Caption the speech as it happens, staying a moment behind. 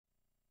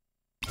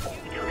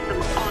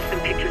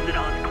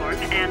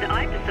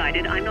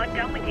excited. I'm not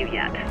done with you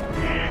yet.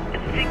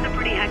 Things are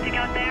pretty hectic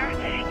out there.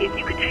 If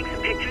you could take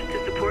some pictures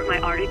to support my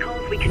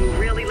articles, we can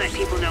really let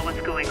people know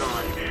what's going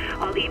on.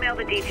 I'll email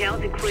the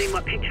details, including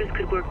what pictures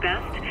could work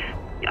best.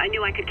 I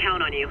knew I could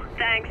count on you.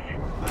 Thanks.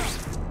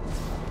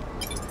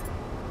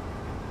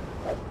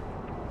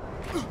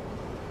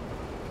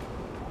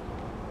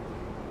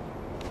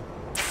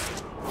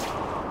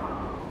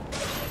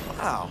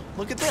 Wow,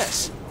 look at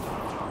this.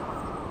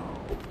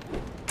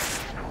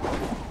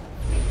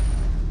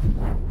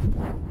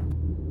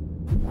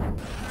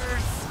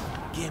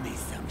 Give me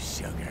some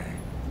sugar.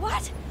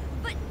 What?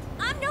 But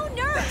I'm no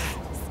nurse!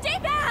 Stay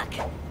back!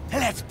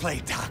 Let's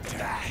play doctor.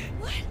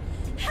 What?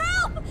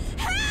 Help!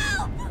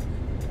 Help!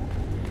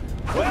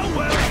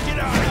 Well, get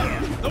out of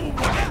here.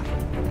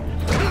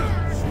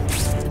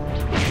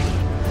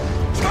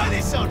 Try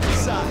this on for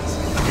size.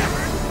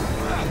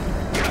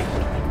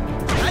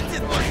 That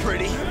didn't look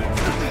pretty.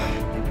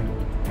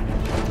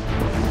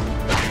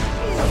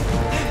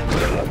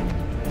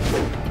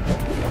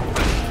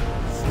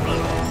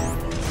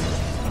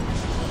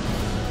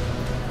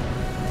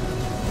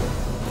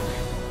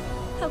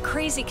 How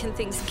crazy can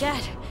things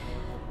get?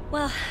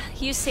 Well,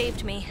 you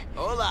saved me.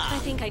 Hola. I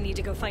think I need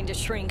to go find a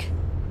shrink.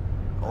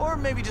 Or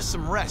maybe just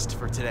some rest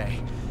for today.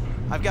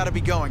 I've got to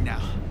be going now.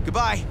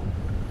 Goodbye.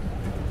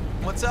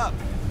 What's up?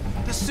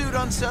 The suit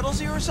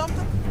unsettles you or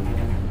something?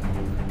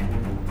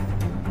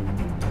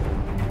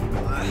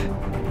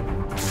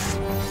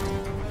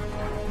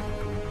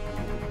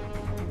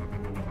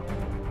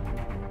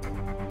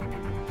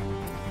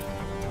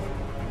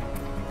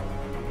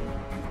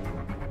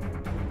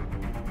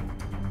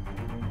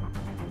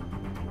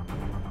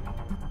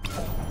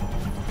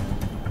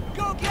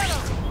 Go get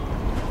him!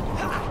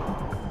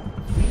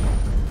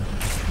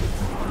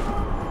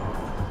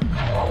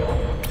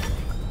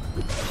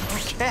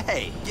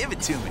 Okay, give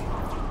it to me.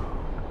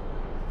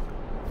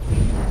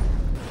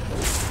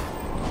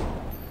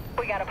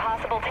 We got a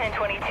possible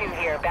 1022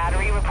 here.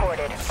 Battery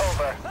reported.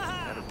 Over.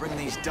 Gotta bring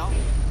these dumb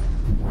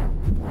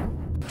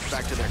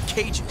back to their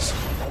cages.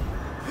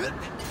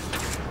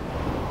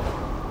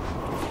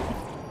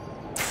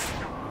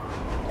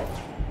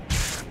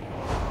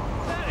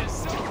 That is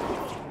so cool.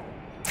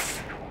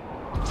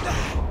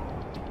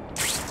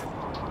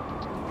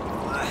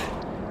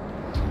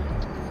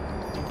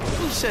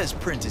 Who says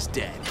Print is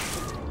dead?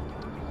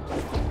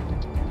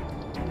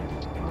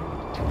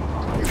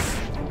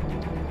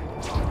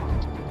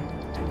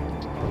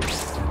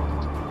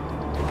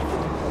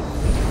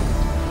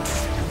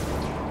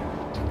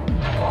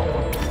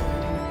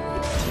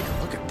 Take a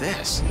look at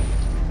this.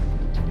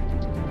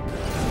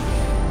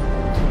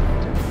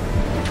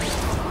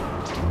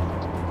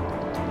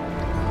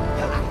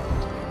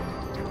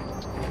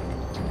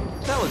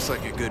 That looks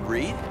like a good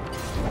read.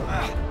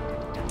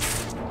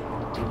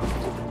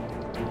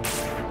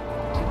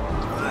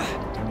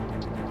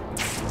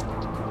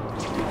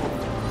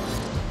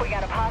 We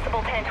got a possible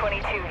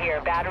 1022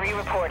 here. Battery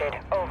reported.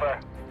 Over.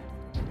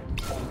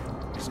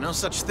 There's no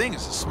such thing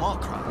as a small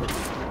crime.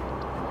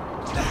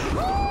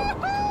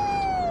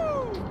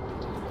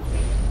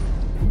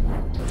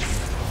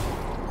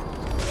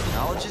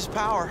 Knowledge is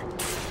power.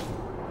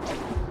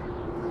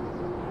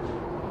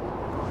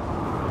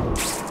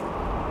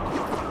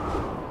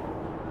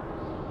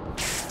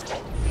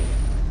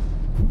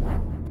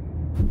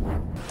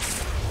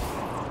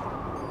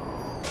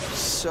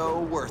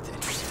 So worth it.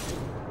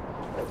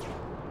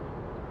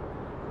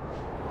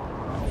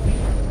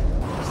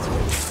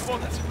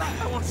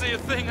 I won't say a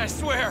thing, I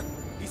swear.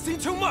 He's seen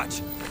too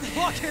much.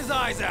 Block his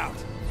eyes out.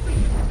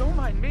 Don't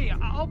mind me.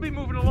 I'll be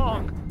moving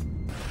along.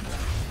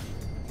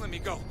 Let me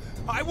go.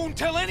 I won't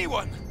tell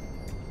anyone.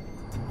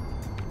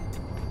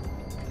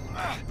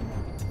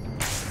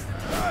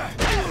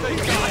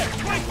 Thank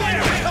God. Right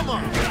there. Come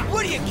on,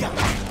 what do you got?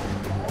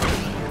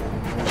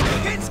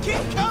 Hits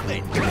keep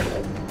coming!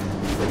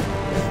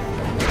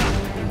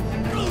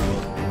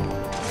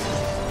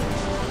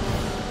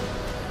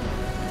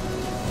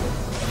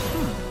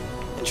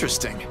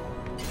 Interesting.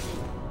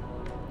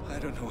 I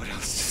don't know what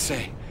else to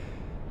say.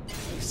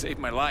 You saved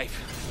my life.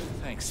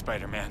 Thanks,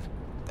 Spider-Man.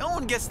 No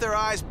one gets their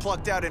eyes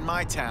plucked out in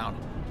my town.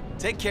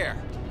 Take care.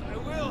 I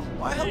will.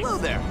 Why, hello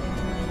there.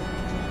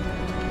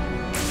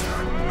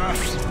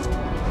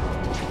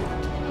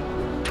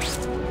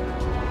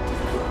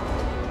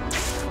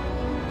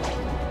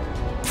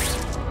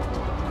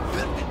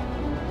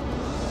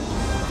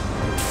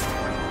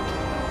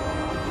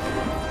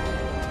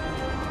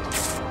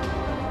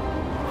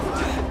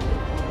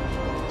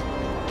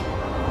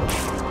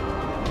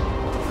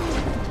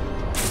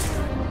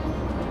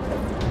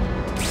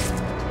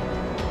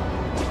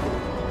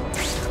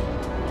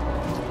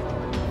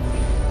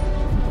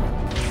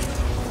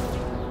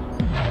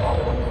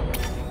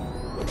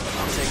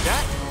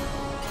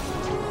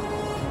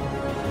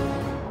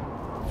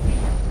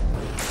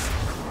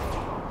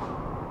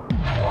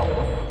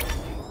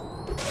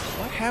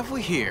 What have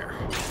we here?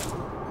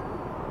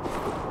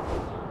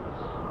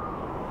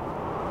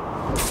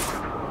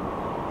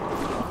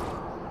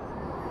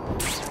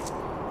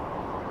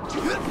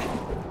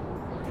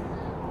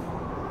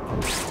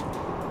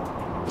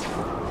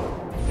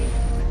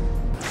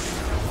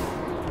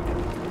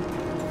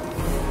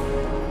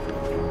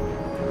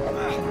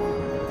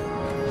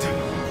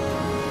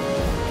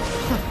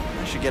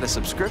 should get a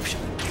subscription.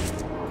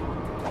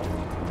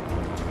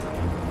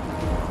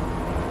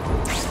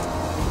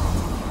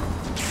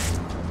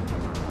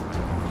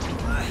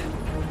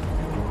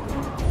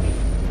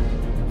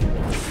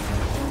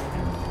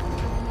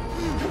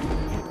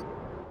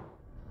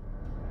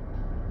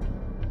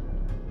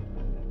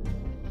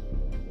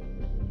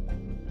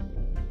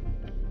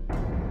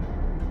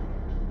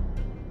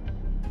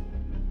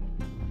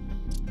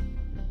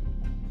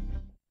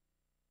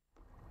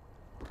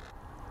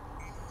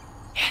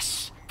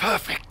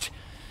 Perfect.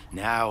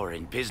 Now we're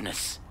in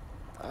business.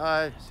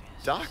 Doc?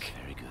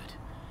 Very good.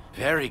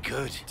 Very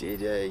good.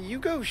 Did you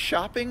go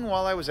shopping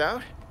while I was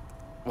out?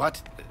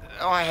 What?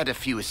 Oh, I had a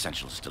few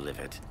essentials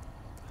delivered.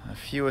 A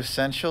few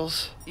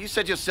essentials? You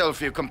said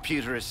yourself your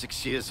computer is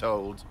 6 years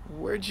old.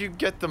 Where'd you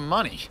get the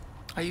money?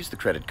 I used the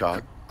credit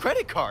card.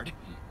 Credit card?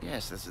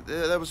 Yes,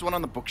 there was one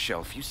on the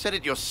bookshelf. You said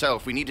it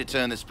yourself. We need to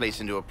turn this place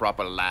into a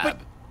proper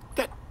lab.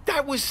 But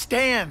that was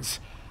Stan's.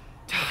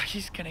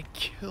 He's gonna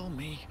kill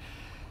me.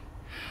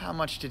 How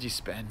much did you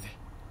spend?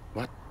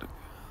 What?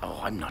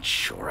 Oh, I'm not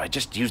sure. I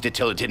just used it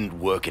till it didn't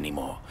work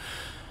anymore.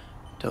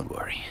 Don't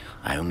worry.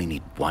 I only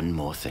need one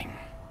more thing.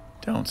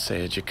 Don't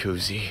say a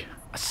jacuzzi.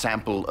 A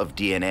sample of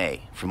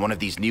DNA from one of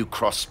these new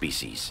cross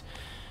species.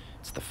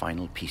 It's the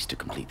final piece to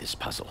complete this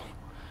puzzle.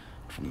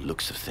 From the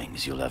looks of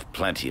things, you'll have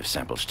plenty of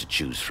samples to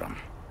choose from.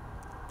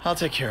 I'll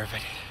take care of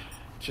it.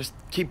 Just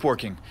keep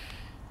working.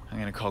 I'm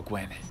gonna call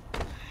Gwen.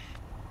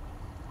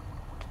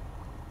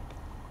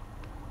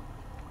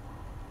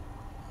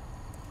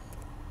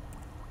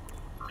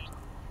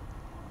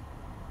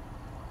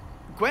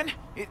 Gwen?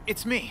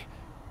 It's me.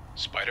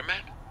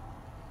 Spider-Man?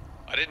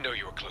 I didn't know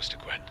you were close to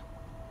Gwen.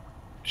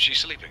 She's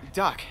sleeping.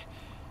 Doc,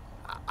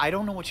 I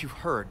don't know what you've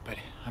heard, but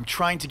I'm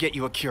trying to get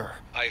you a cure.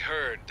 I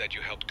heard that you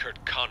helped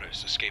Kurt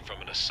Connors escape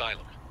from an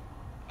asylum.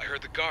 I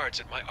heard the guards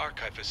at my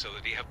archive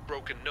facility have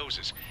broken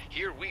noses.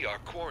 Here we are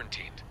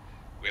quarantined.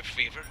 We have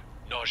fever,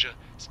 nausea,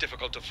 it's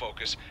difficult to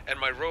focus, and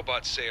my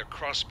robots say a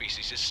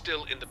cross-species is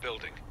still in the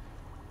building.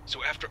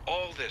 So after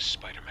all this,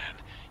 Spider-Man,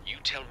 you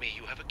tell me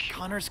you have a cure.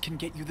 Connors can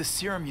get you the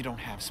serum you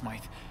don't have,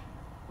 Smythe.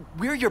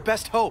 We're your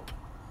best hope.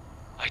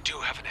 I do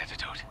have an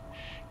antidote,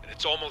 and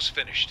it's almost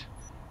finished.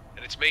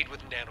 And it's made with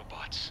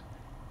nanobots.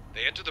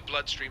 They enter the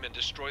bloodstream and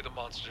destroy the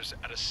monsters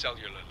at a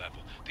cellular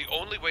level. The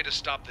only way to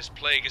stop this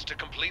plague is to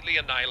completely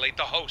annihilate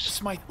the host.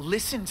 Smythe,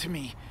 listen to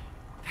me.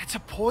 That's a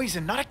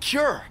poison, not a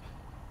cure.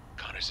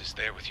 Connors is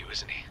there with you,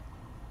 isn't he?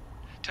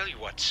 Tell you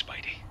what,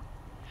 Spidey.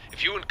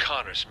 If you and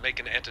Connors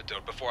make an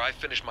antidote before I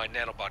finish my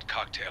nanobot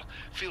cocktail,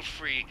 feel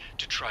free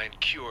to try and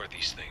cure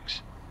these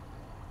things.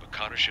 But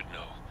Connors should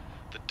know,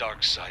 the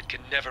dark side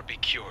can never be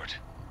cured.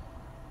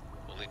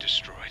 Only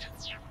destroyed.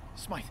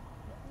 Smythe,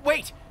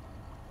 wait!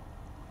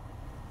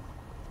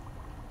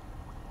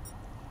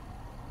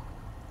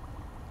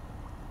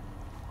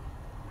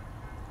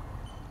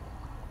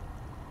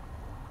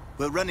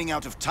 We're running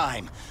out of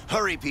time.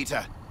 Hurry,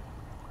 Peter.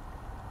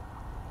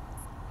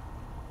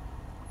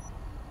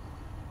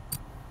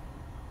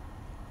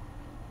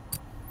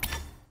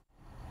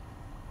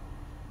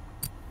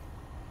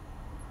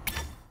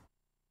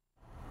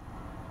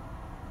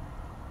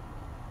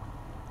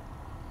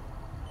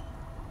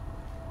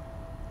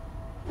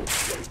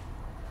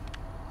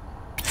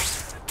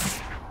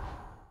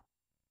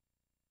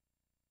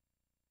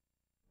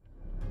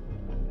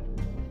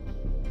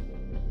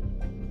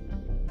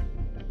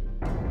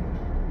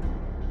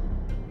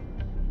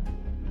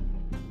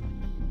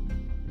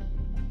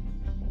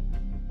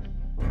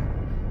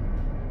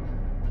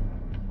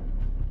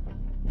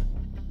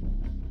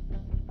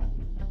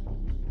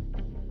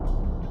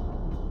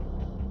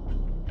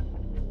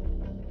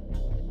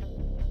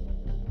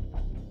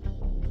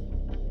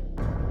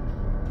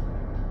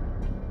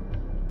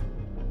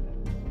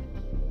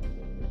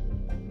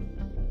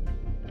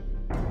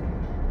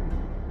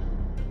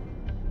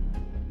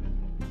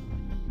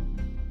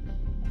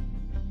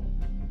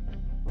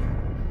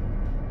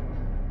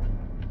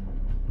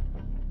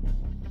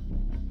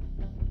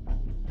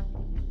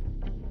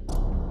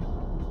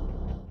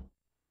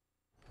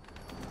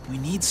 We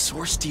need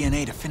source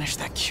DNA to finish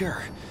that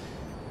cure.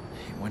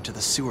 It went to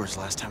the sewers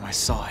last time I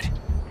saw it.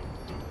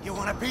 You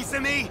want a piece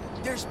of me?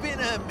 There's been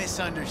a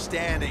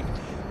misunderstanding.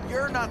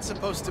 You're not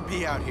supposed to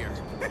be out here.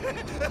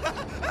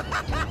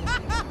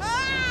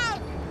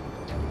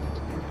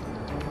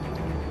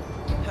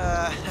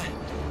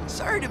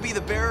 Sorry to be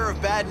the bearer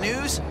of bad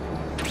news.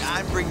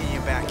 I'm bringing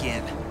you back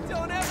in.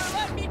 Don't ever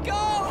let me go!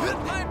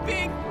 My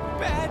big,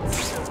 bad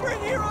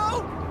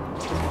superhero!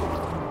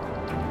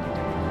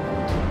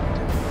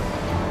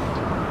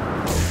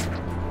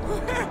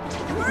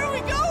 Where are we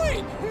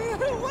going?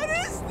 What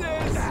is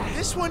this?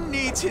 This one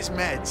needs his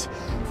meds.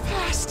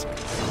 Fast!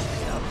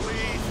 Now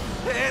breathe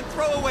and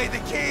throw away the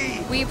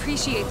key! We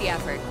appreciate the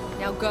effort.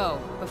 Now go,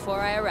 before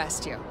I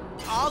arrest you.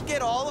 I'll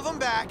get all of them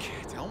back.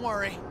 Don't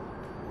worry.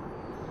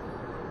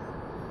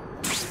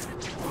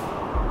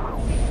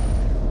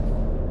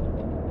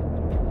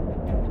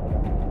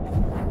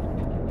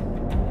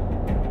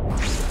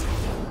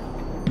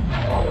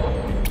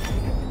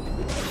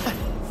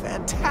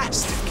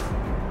 Fantastic.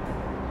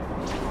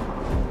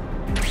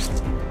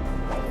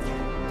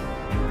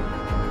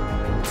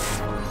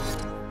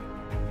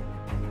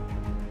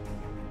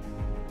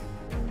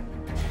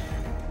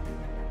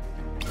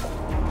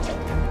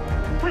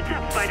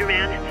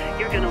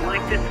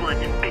 one.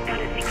 I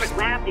found a secret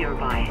lab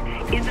nearby.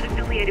 Is it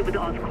affiliated with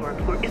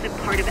Oscorp, or is it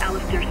part of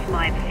Alistair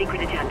Smythe's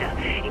secret agenda?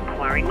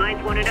 Inquiring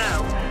minds want to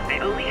know. I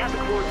only have the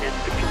coordinates,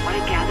 but from what I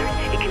gathered,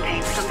 it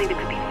contains something that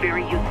could be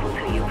very useful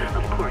to you.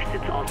 Of course,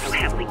 it's also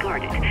heavily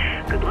guarded.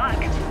 Good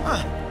luck.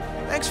 Huh.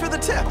 Thanks for the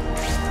tip.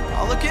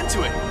 I'll look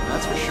into it,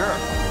 that's for sure.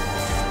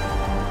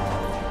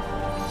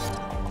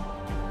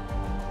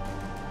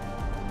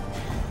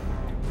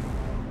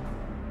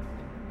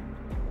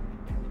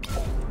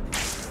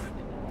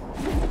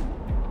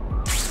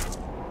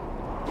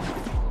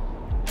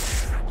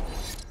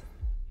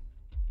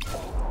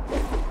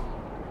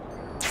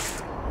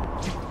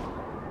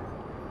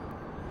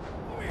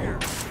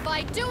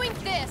 By doing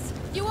this,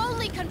 you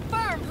only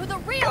confirm who the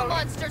real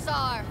monsters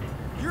are!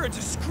 You're a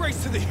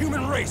disgrace to the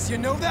human race, you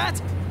know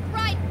that?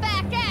 Right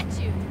back at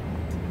you!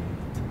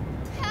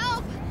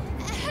 Help!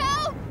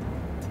 Help!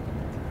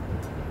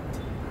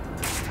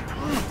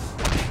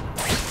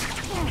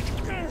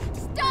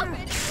 Stop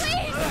it,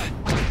 please!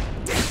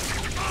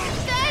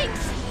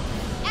 Thanks!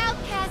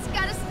 Outcasts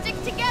gotta stick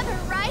together,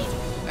 right?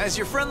 As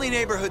your friendly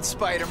neighborhood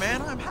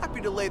Spider-Man, I'm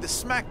happy to lay the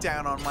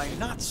smackdown on my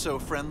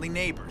not-so-friendly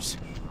neighbors.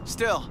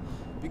 Still,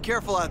 be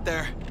careful out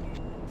there.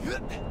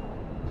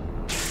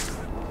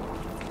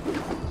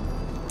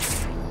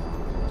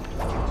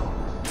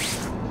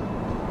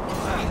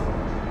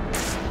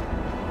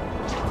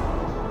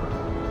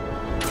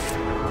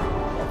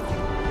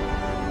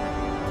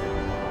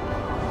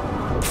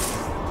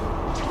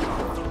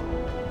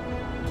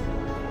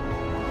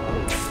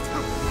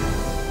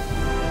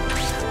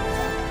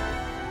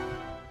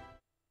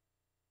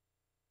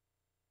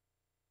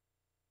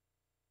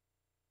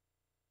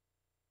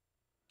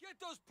 Get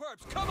those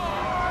perps, come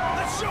on!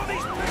 Let's show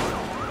these people!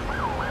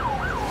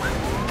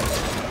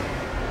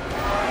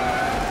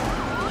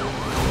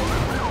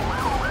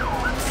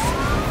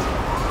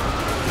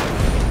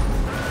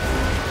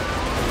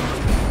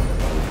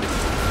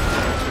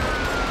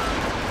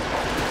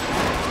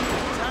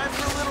 Time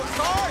for a little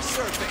car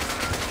surfing.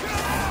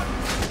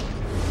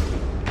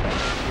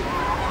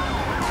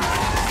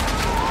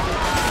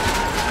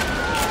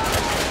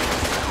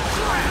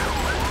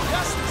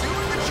 Just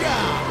doing the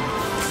job.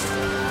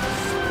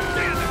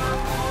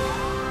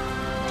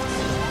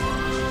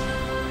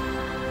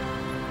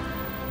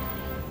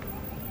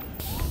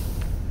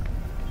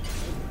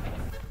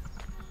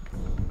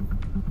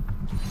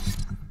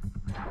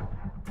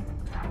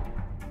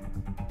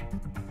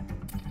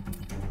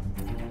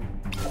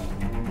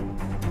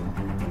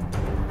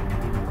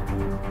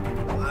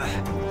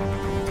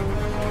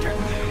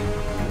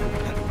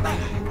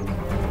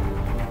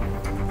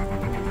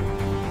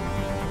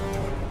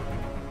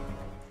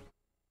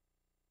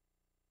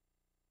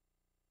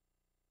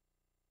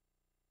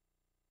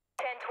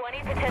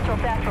 Potential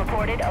theft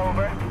reported,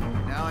 over.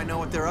 Now I know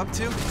what they're up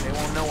to, they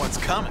won't know what's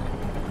coming.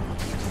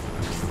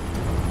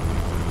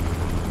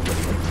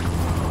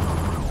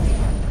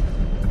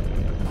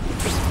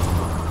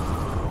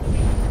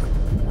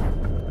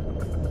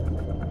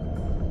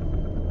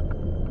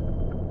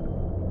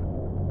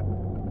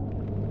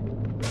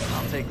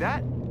 I'll take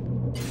that.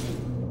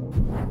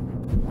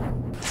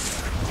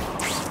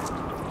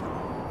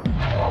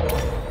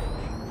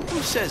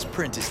 Who says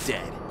print is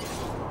dead?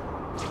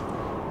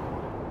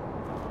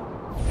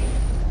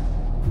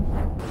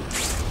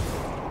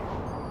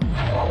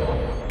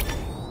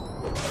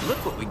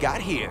 Look what we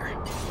got here.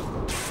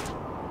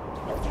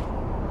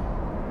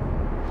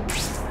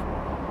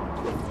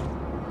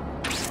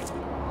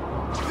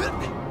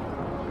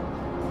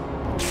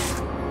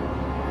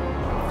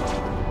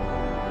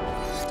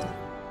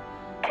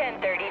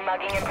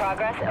 Mugging in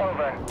progress,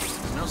 over.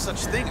 There's no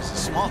such thing as a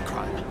small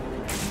crime.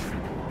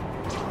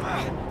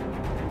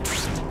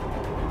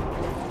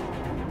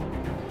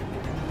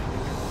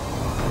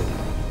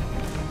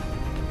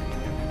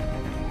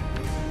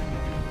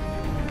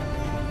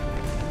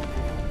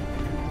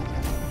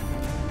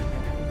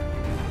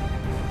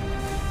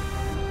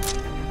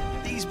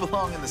 These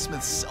belong in the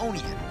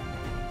Smithsonian.